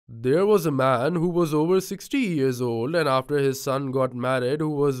There was a man who was over 60 years old, and after his son got married, who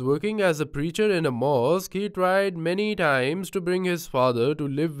was working as a preacher in a mosque. He tried many times to bring his father to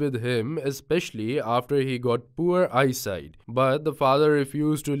live with him, especially after he got poor eyesight. But the father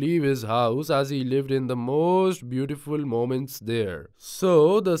refused to leave his house as he lived in the most beautiful moments there.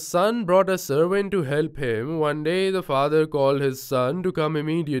 So the son brought a servant to help him. One day the father called his son to come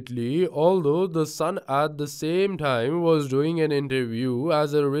immediately, although the son at the same time was doing an interview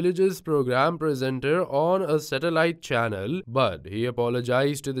as a religious program presenter on a satellite channel, but he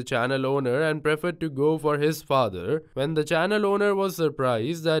apologized to the channel owner and preferred to go for his father. When the channel owner was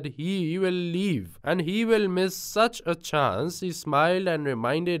surprised that he will leave and he will miss such a chance, he smiled and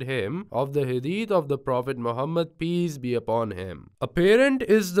reminded him of the hadith of the Prophet Muhammad, peace be upon him. A parent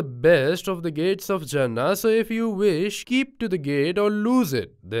is the best of the gates of Jannah, so if you wish, keep to the gate or lose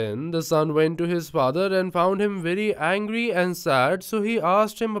it. Then the son went to his father and found him very angry and sad, so he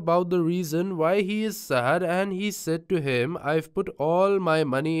asked him about the reason why he is sad, and he said to him, I've put all my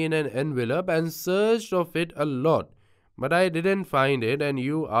money in an envelope and searched of it a lot, but I didn't find it, and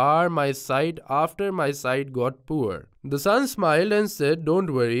you are my sight after my sight got poor. The son smiled and said,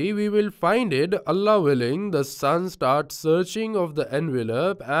 don't worry, we will find it, Allah willing. The son starts searching of the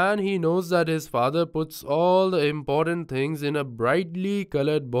envelope, and he knows that his father puts all the important things in a brightly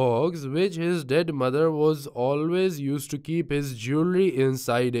colored box which his dead mother was always used to keep his jewelry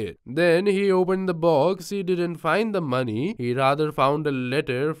inside it. Then he opened the box. He didn't find the money. He rather found a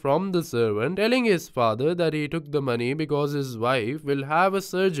letter from the servant telling his father that he took the money because his wife will have a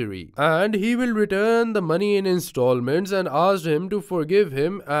surgery and he will return the money in installments, and asked him to forgive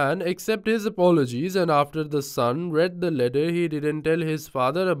him and accept his apologies. And after the son read the letter, he didn't tell his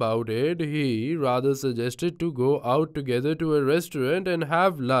father about it. He rather suggested to go out together to a restaurant and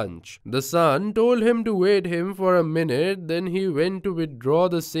have lunch. The son told him to wait him for a minute. Then he went to withdraw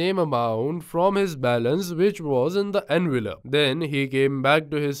the same amount from his balance which was in the envelope. Then he came back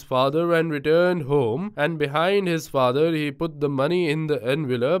to his father and returned home, and behind his father he put the money in the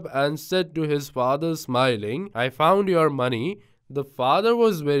envelope and said to his father smiling, I found your money. The father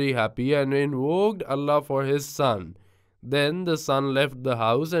was very happy and invoked Allah for his son. Then the son left the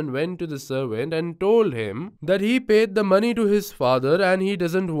house and went to the servant and told him that he paid the money to his father and he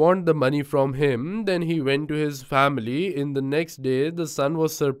doesn't want the money from him. Then he went to his family. In the next day, the son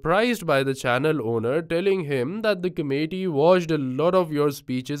was surprised by the channel owner telling him that the committee watched a lot of your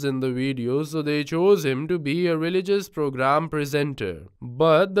speeches in the videos, so they chose him to be a religious program presenter.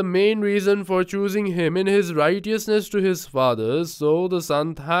 But the main reason for choosing him in his righteousness to his father. So the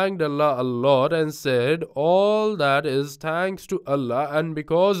son thanked Allah a lot and said, all that is thanks to Allah and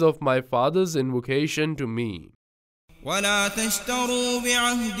because of my father's invocation to me. ولا تشتروا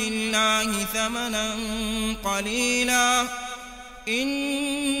بعهد الله ثمنا قليلا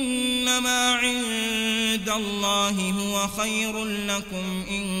إنما عند الله هو خير لكم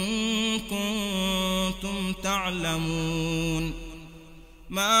إن كنتم تعلمون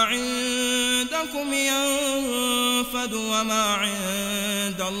ما عندكم ينفد وما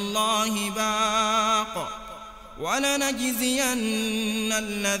عند الله باق ولنجزين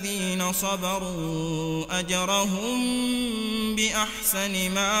الذين صبروا أجرهم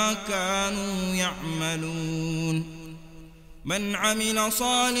بأحسن ما كانوا يعملون من عمل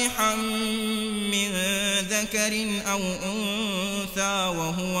صالحا من ذكر أو أنثى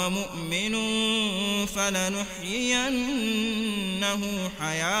وهو مؤمن فلنحيينه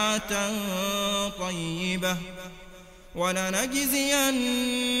حياة طيبة ولنجزينهم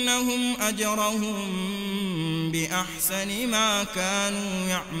أجرهم بأحسن ما كانوا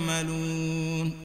يعملون